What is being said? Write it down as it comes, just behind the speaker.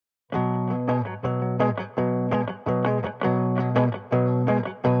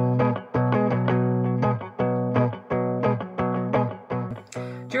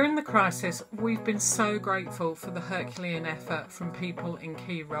crisis, we've been so grateful for the Herculean effort from people in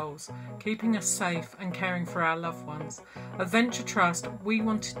key roles, keeping us safe and caring for our loved ones. At Venture Trust, we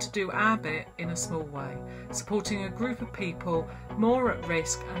wanted to do our bit in a small way, supporting a group of people more at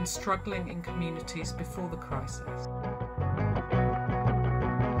risk and struggling in communities before the crisis.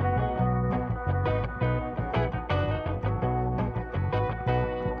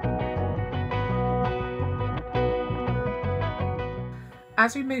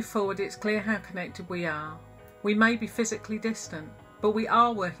 As we move forward, it's clear how connected we are. We may be physically distant, but we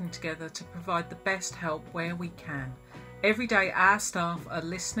are working together to provide the best help where we can. Every day our staff are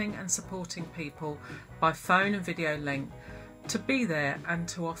listening and supporting people by phone and video link to be there and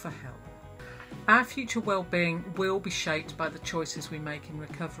to offer help. Our future well-being will be shaped by the choices we make in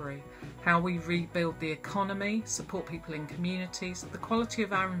recovery, how we rebuild the economy, support people in communities, the quality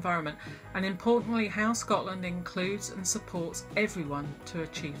of our environment, and importantly, how Scotland includes and supports everyone to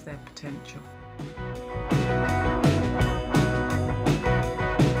achieve their potential.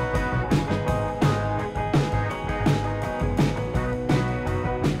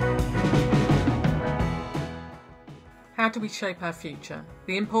 How do we shape our future?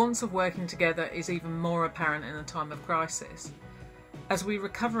 The importance of working together is even more apparent in a time of crisis. As we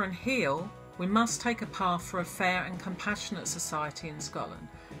recover and heal, we must take a path for a fair and compassionate society in Scotland,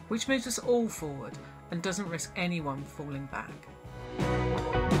 which moves us all forward and doesn't risk anyone falling back.